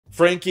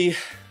Frankie,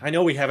 I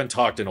know we haven't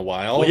talked in a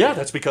while. Well, yeah,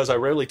 that's because I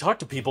rarely talk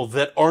to people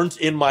that aren't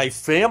in my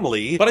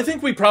family. But I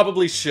think we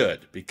probably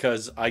should,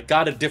 because I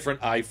got a different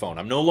iPhone.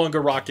 I'm no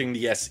longer rocking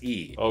the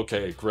SE.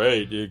 Okay,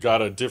 great. You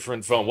got a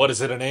different phone. What is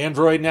it, an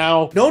Android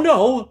now?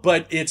 No,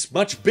 but it's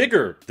much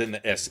bigger than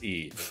the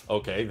SE.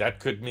 Okay, that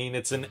could mean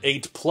it's an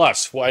 8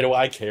 Plus. Why do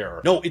I care?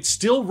 No, it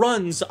still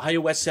runs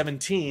iOS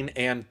 17,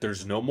 and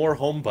there's no more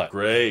home button.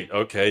 Great.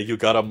 Okay, you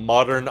got a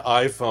modern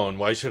iPhone.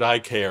 Why should I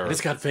care? And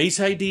it's got Face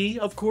ID,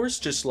 of course,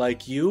 just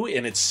like you,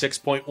 and it's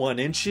 6.1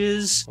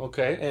 inches.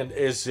 Okay, and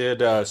is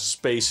it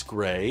space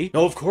gray?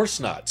 No, of course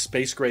not.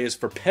 Space gray is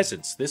for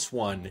peasants. This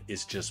one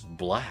is just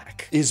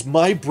black. Is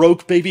my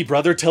broke baby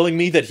brother telling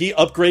me that he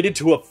upgraded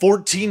to a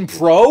 14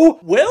 Pro?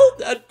 Well,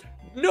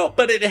 no,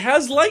 but it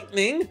has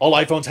lightning. All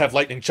iPhones have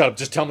lightning. Shut up,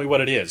 just tell me what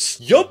it is.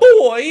 Your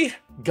boy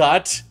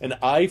got an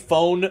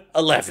iPhone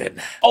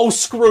 11. Oh,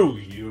 screw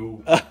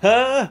you.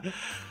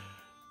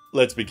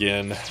 Let's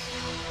begin.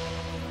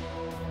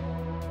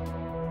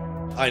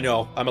 I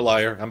know, I'm a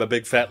liar. I'm a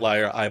big fat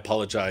liar. I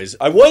apologize.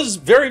 I was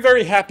very,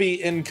 very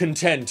happy and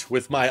content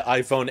with my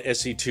iPhone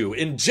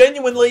SE2. And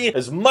genuinely,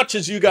 as much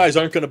as you guys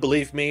aren't going to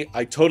believe me,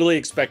 I totally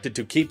expected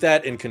to keep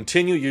that and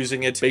continue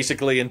using it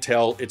basically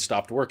until it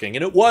stopped working.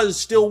 And it was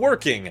still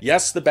working.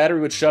 Yes, the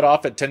battery would shut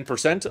off at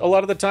 10% a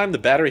lot of the time. The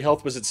battery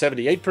health was at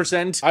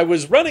 78%. I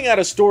was running out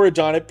of storage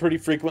on it pretty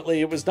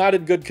frequently. It was not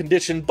in good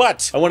condition,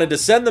 but I wanted to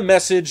send the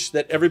message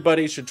that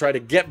everybody should try to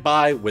get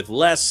by with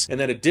less and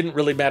that it didn't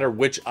really matter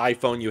which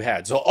iPhone you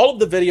had. So all of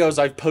the videos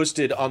I've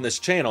posted on this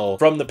channel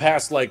from the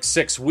past like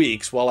 6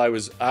 weeks while I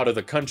was out of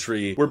the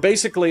country were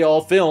basically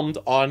all filmed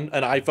on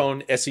an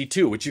iPhone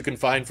SE2, which you can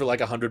find for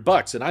like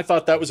 $100. And I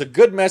thought that was a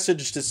good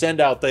message to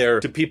send out there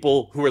to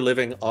people who are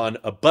living on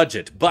a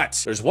budget.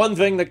 But there's one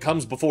thing that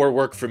comes before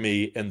work for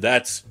me, and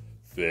that's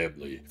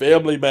family.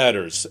 Family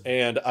matters.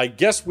 And I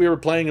guess we were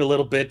playing a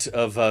little bit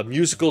of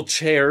musical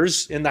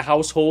chairs in the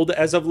household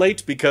as of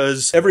late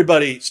because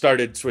everybody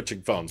started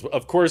switching phones.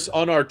 Of course,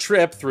 on our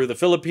trip through the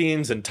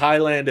Philippines and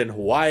Thailand and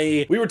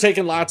Hawaii, we were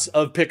taking lots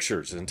of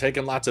pictures and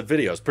taking lots of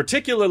videos,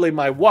 particularly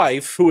my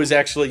wife, who is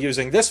actually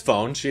using this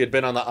phone. She had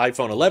been on the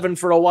iPhone 11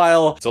 for a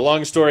while. It's a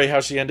long story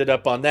how she ended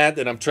up on that,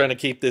 and I'm trying to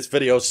keep this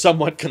video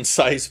somewhat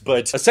concise,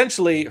 but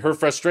essentially her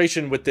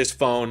frustration with this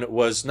phone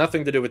was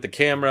nothing to do with the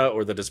camera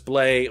or the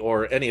display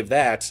or any of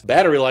that.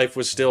 Battery life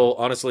was still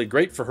honestly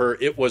great for her.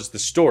 It was the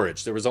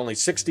storage. There was only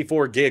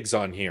 64 gigs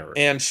on here.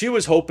 And she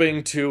was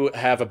hoping to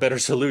have a better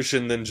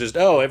solution than just,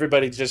 oh,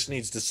 everybody just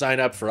needs to sign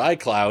up for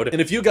iCloud.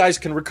 And if you guys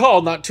can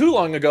recall, not too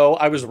long ago,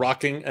 I was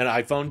rocking an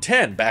iPhone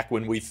 10 back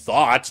when we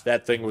thought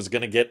that thing was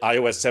going to get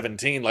iOS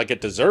 17 like it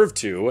deserved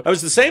to. I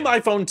was the same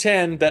iPhone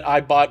 10 that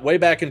I bought way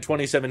back in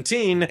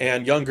 2017,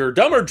 and younger,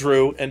 dumber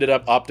Drew ended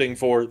up opting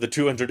for the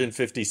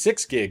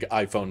 256 gig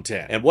iPhone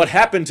 10. And what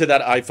happened to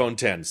that iPhone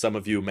 10? Some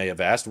of you may have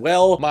asked.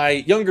 Well, my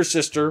younger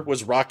sister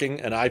was rocking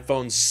an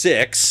iPhone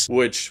 6,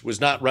 which was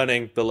not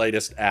running the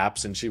latest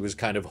apps, and she was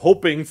kind of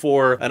hoping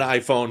for an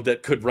iPhone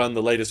that could run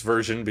the latest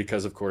version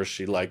because, of course,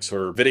 she likes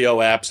her video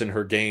apps and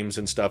her games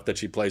and stuff that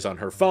she plays on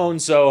her phone.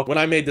 So when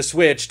I made the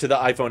switch to the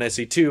iPhone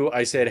SE2,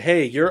 I said,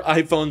 hey, your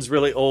iPhone's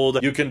really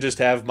old. You can just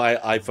have my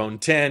iPhone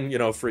 10, you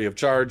know, free of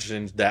charge,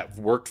 and that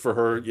worked for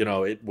her. You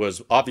know, it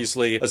was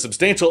obviously a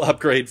substantial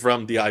upgrade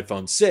from the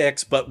iPhone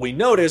 6, but we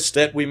noticed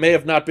that we may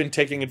have not been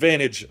taking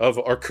advantage of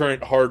our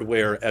current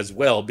hardware as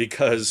well,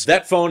 because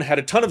that phone had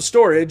a ton of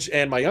storage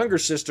and my younger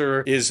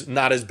sister is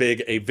not as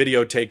big a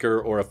video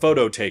taker or a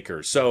photo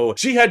taker. So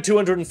she had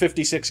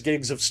 256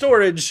 gigs of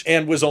storage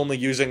and was only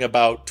using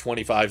about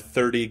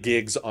 25-30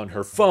 gigs on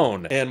her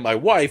phone. And my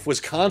wife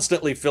was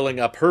constantly filling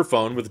up her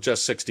phone with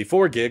just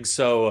 64 gigs.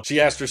 So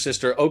she asked her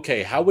sister,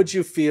 okay, how would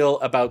you feel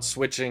about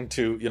switching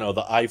to, you know,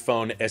 the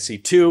iPhone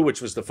SE2,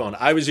 which was the phone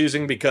I was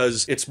using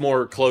because it's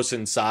more close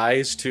in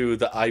size to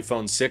the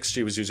iPhone 6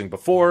 she was using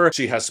before.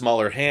 She has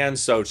smaller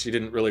hands, so she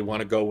didn't really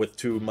want to go with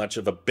too much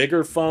of a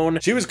bigger phone.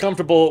 She was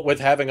comfortable with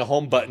having a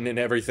home button and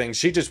everything.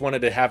 She just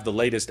wanted to have the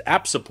latest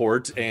app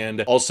support.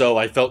 And also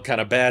I felt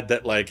kind of bad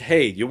that like,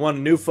 hey, you want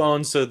a new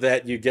phone so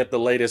that you get the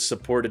latest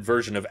supported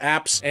version of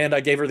apps. And I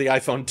gave her the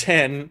iPhone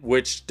 10,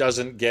 which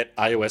doesn't get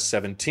iOS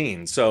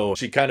 17. So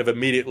she kind of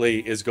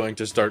immediately is going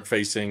to start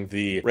facing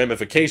the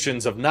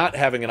ramifications of not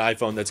having an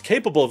iPhone that's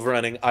capable of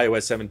running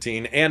iOS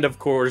 17. And of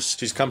course,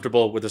 she's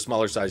comfortable with a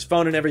smaller size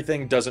phone and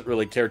everything, doesn't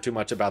really care too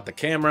much about the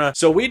camera.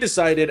 So we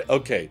decided,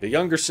 okay, the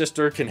younger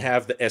sister can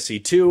have the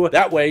SE2.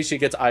 That way she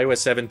gets iOS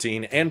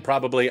 17 and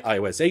probably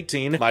iOS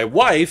 18. My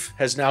wife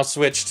has now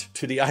switched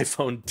to the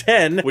iPhone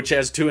 10, which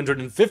has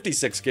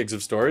 256 gigs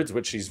of storage,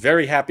 which she's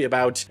very happy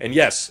about. And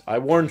yes, I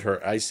warned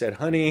her. I said,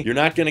 honey, you're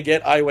not going to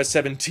get iOS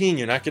 17.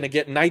 You're not going to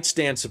get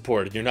nightstand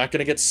support. You're not going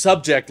to get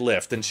subject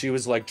lift. And she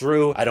was like,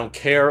 Drew, I don't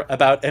care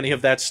about any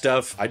of that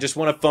stuff. I just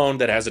want a phone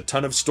that has a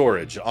ton of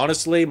storage.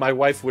 Honestly, my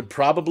wife would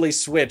probably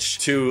switch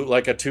to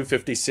like a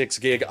 256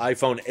 gig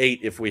iPhone 8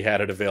 if we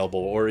had it available,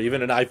 or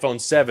even an iPhone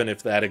 7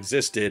 if that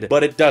existed,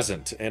 but it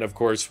doesn't. And of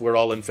course, we're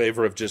all in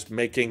favor of just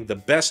making the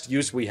best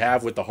use we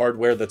have with the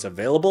hardware that's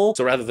available.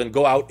 So rather than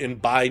go out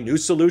and buy new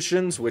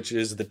solutions, which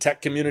is the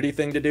tech community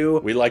thing to do,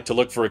 we like to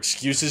look for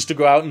excuses to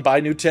go out and buy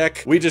new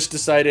tech. We just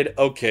decided,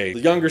 okay, the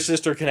younger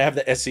sister can have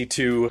the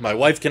SE2, my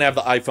wife can have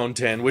the iPhone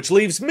 10, which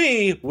leaves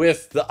me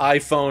with the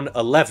iPhone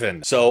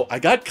 11. So I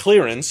got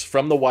clearance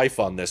from the wife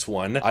on this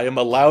one. I am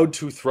allowed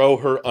to throw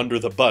her under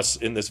the bus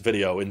in this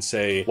video and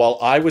say, while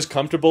I was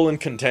comfortable and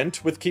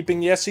content with keeping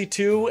the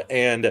SE2,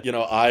 and, you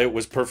know, I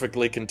was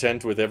perfectly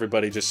content with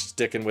everybody just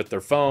sticking with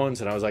their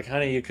phones, and I was like,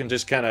 honey, you can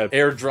just kind of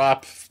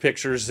airdrop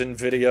pictures and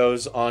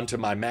videos onto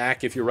my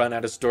Mac if you run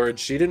out of storage.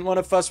 She didn't want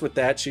to fuss with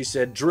that. She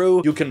said,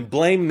 Drew, you can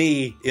blame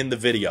me in the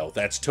video.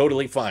 That's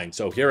totally fine.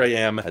 So here I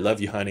am. I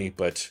love you, honey,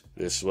 but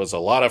this was a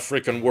lot of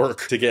freaking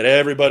work to get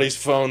everybody's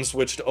phone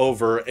switched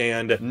over,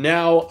 and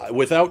now,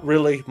 without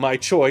really my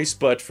choice,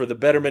 but for the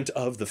betterment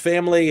of the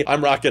family,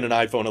 I'm rocking an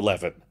iPhone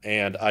 11.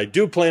 And I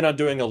do plan on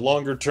doing a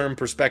longer-term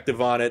perspective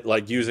on it,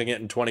 like using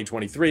it in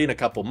 2023 in a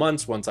couple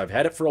months once I've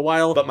had it for a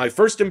while. But my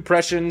first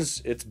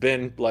impressions, it's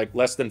been like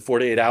less than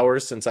 48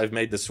 hours since I've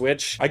made the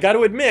switch. I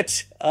gotta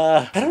admit,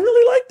 I don't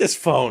really like this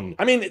phone.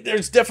 I mean,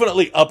 there's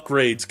definitely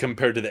upgrades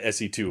compared to the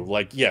SE2.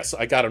 Like, yes,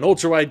 I got an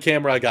ultra-wide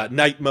camera, I got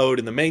night mode,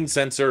 and the main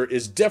sensor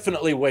is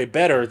definitely way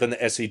better than the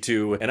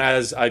SE2. And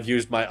as I've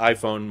used my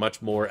iPhone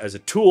much more as a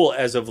tool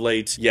as of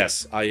late,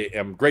 yes, I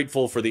am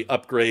grateful for the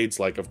upgrades.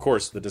 Like, of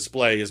course, the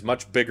display is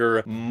much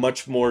bigger,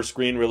 much more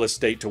screen real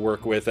estate to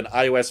work with, and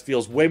iOS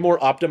feels way more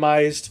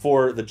optimized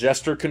for the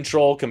gesture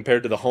control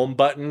compared to the home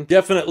button.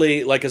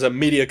 Definitely, like, as a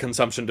media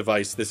consumption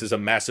device, this is a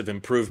massive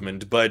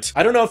improvement, but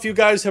I don't know if you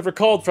guys have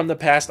recalled from the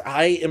past,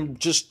 I am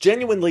just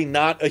genuinely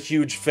not a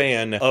huge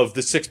fan of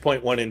the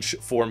 6.1-inch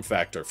form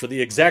factor for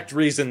the exact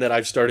reason that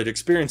I've started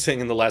experiencing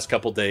in the last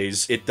couple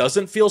days. It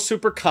doesn't feel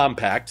super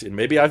compact, and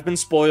maybe I've been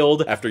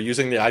spoiled after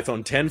using the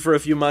iPhone 10 for a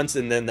few months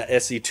and then the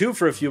SE2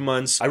 for a few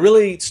months. I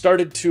really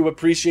started to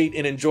appreciate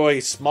and enjoy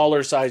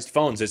smaller sized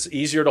phones. It's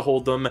easier to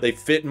hold them, they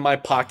fit in my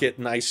pocket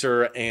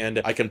nicer,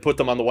 and I can put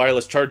them on the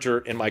wireless charger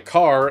in my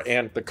car,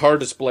 and the car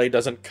display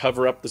doesn't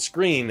cover up the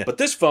screen. But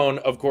this phone,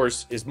 of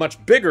course, is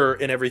much bigger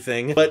and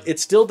everything, but it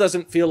still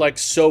doesn't feel like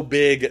so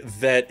big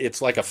that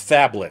it's like a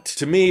phablet.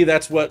 To me,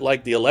 that's what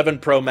like the 11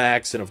 Pro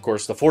Max and of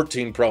course the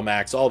 14 Pro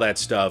Max, all that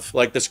stuff,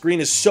 like the screen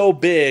is so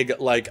big,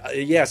 like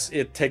yes,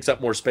 it takes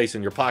up more space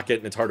in your pocket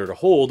and it's harder to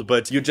hold,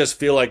 but you just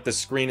feel like the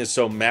screen is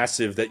so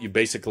massive that you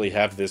basically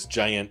have this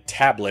giant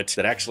tablet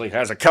that actually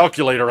has a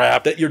calculator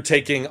app that you're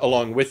taking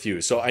along with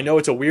you. So I know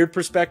it's a weird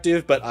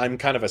perspective, but I'm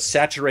kind of a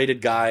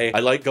saturated guy. I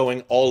like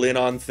going all in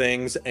on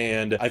things,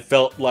 and I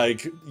felt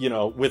like, you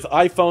know, with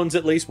iPhones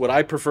at least, what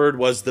I preferred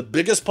was the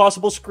biggest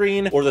possible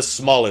screen or the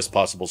smallest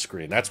possible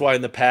screen. That's why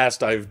in the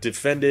past I've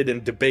defended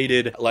and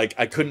debated, like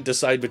I couldn't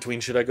decide between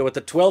should I go with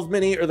the 12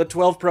 mini or the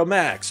 12 Pro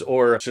Max,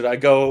 or should I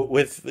go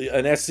with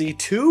an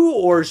SE2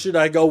 or should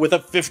I go with a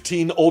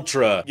 15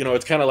 Ultra? You know,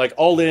 it's kind of like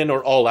all in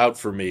or all out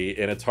for me,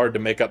 and it's hard to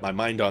make up my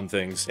mind on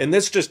things. And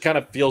this just kind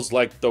of feels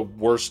like the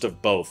worst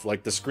of both.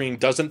 Like the screen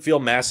doesn't feel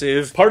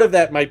massive. Part of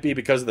that might be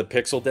because of the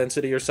pixel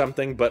density or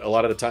something, but a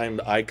lot of the time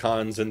the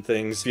icons and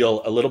things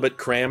feel a little bit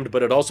crammed,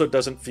 but it also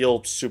doesn't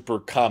feel super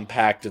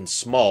compact and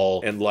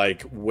small and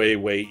like way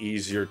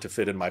easier to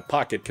fit in my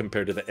pocket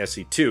compared to the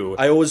SE2.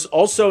 I was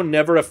also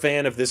never a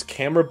fan of this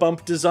camera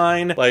bump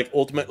design. Like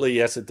ultimately,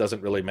 yes, it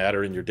doesn't really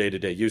matter in your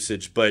day-to-day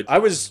usage, but I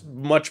was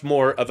much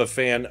more of a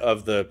fan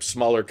of the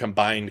smaller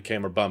combined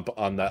camera bump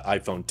on the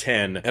iPhone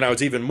 10, and I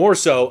was even more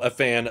so a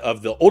fan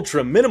of the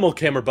ultra minimal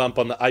camera bump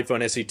on the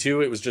iPhone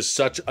SE2. It was just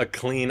such a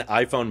clean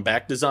iPhone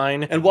back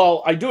design, and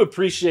while I do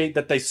appreciate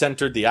that they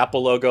centered the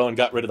Apple logo and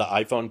got rid of the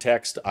iPhone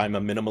text, I'm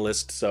a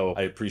minimalist, so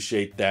I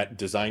appreciate that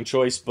design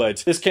choice,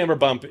 but this camera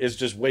bump is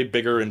just way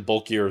bigger and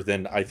bulkier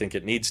than I think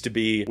it needs to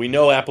be. We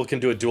know Apple can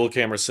do a dual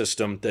camera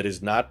system that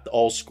is not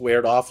all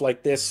squared off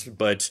like this,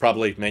 but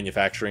probably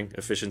manufacturing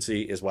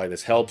efficiency is why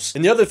this helps.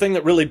 And the other thing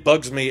that really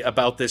bugs me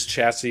about this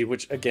chassis,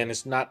 which again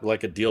is not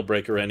like a deal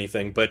breaker or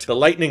anything, but the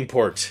lightning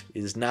port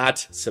is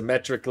not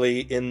symmetrically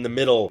in the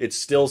middle. It's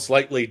still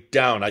slightly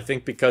down. I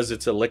think because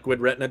it's a liquid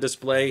retina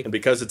display and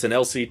because it's an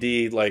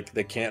LCD, like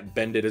they can't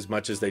bend it as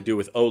much as they do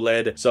with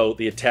OLED, so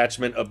the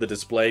attachment of the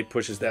display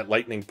pushes that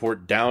lightning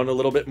port down a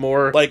little bit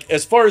more. Like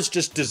as far as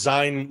just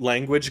design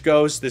language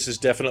goes, this is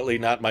definitely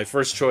not my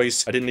first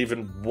choice. I didn't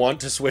even want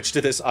to switch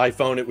to this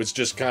iPhone. It was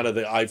just kind of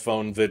the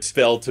iPhone that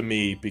fell to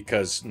me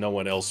because no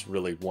one else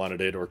really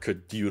wanted it or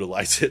could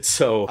utilize it.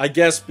 So I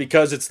guess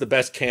because it's the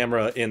best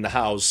camera in the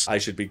house, I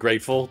should be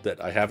grateful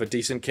that I have a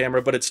decent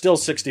camera, but it's still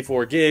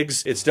 64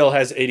 gigs. It still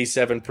has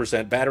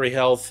 87% battery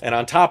health. And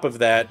on top of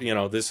that, you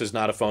know, this is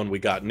not a phone we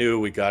got new.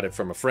 We got it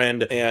from a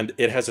friend, and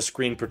it has a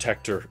screen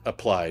protector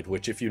applied,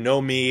 which if you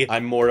know me,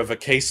 I'm more of a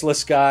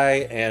caseless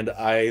guy, and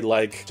I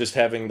like just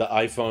having the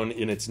iPhone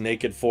in its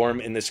naked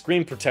form. In the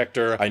screen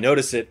protector, I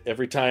noticed notice it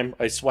every time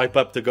I swipe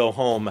up to go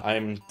home.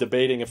 I'm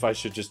debating if I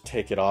should just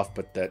take it off,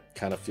 but that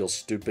kind of feels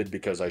stupid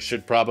because I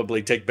should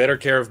probably take better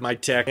care of my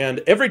tech.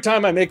 And every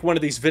time I make one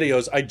of these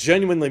videos, I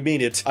genuinely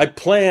mean it. I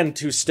plan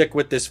to stick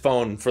with this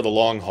phone for the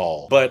long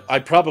haul, but I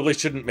probably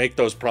shouldn't make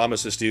those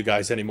promises to you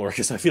guys anymore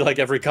because I feel like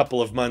every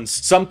couple of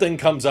months something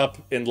comes up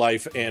in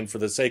life, and for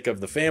the sake of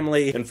the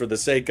family and for the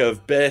sake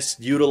of best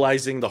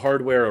utilizing the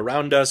hardware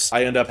around us,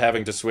 I end up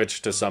having to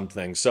switch to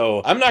something.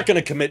 So I'm not going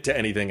to commit to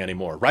anything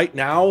anymore. Right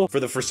now, for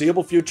the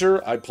foreseeable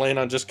future, I plan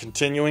on just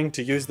continuing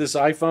to use this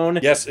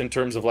iPhone. Yes, in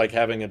terms of like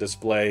having a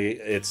display,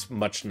 it's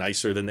much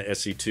nicer than the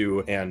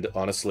SE2, and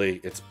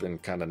honestly, it's been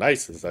kind of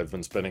nice as I've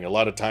been spending a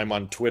lot of time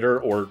on Twitter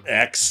or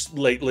X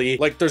lately.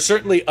 Like, there's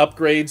certainly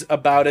upgrades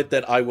about it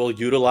that I will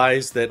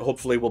utilize that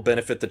hopefully will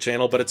benefit the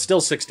channel, but it's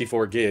still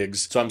 64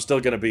 gigs, so I'm still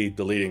going to be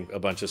deleting a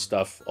bunch of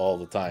stuff all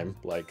the time,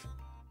 like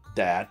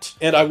that.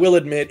 And I will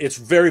admit, it's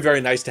very, very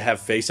nice to have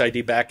Face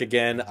ID back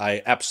again.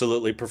 I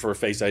absolutely prefer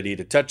Face ID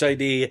to Touch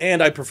ID,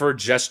 and I prefer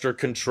gesture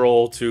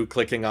control to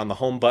clicking on the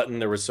home button.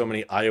 There were so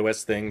many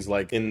iOS things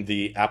like in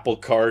the Apple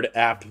Card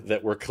app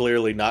that were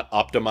clearly not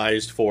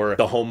optimized for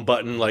the home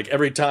button. Like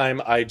every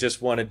time I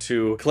just wanted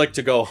to click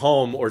to go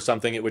home or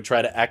something, it would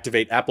try to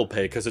activate Apple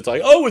Pay because it's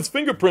like, oh, it's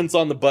fingerprints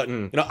on the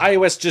button. You know,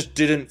 iOS just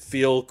didn't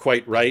feel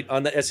quite right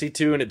on the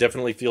SE2, and it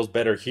definitely feels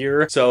better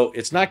here. So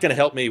it's not going to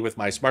help me with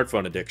my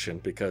smartphone addiction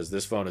because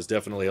this phone is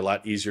definitely a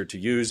lot easier to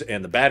use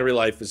and the battery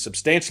life is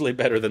substantially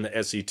better than the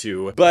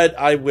SE2, but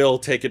I will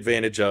take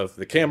advantage of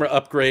the camera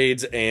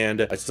upgrades,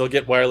 and I still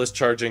get wireless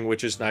charging,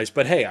 which is nice.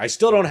 But hey, I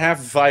still don't have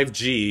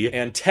 5G,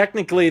 and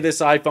technically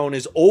this iPhone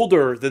is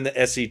older than the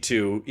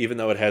SE2, even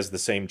though it has the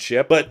same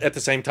chip. But at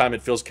the same time,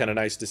 it feels kind of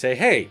nice to say,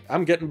 hey,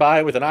 I'm getting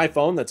by with an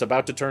iPhone that's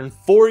about to turn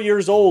 4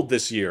 years old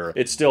this year.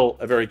 It's still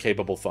a very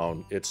capable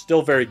phone. It's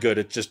still very good.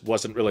 It just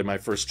wasn't really my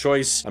first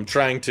choice. I'm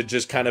trying to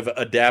just kind of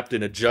adapt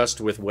and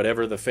adjust with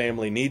whatever the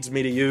family needs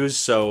me to use.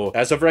 So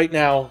as of right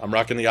now, I'm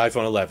rocking the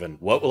iPhone 11.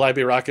 What will I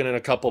be rocking in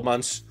a couple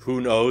months? Who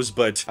knows?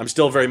 But I'm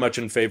still very much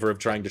in favor of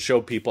trying to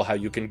show people how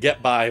you can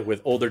get by with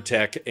older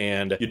tech,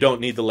 and you don't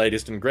need the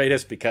latest and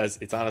greatest because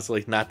it's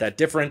honestly not that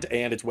different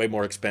and it's way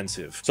more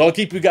expensive. So I'll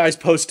keep you guys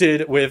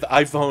posted with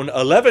iPhone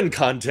 11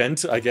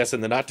 content, I guess, in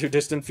the not too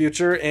distant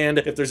future. And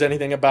if there's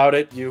anything about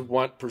it you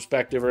want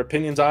perspective or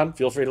opinions on,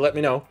 feel free to let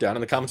me know down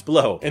in the comments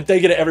below. And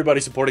thank you to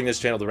everybody supporting this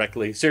channel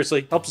directly.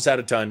 Seriously, helps us out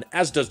a ton,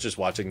 as does just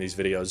watching these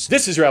videos.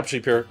 This is your Apple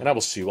Sheep here, and I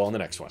will see you all in the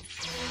next one.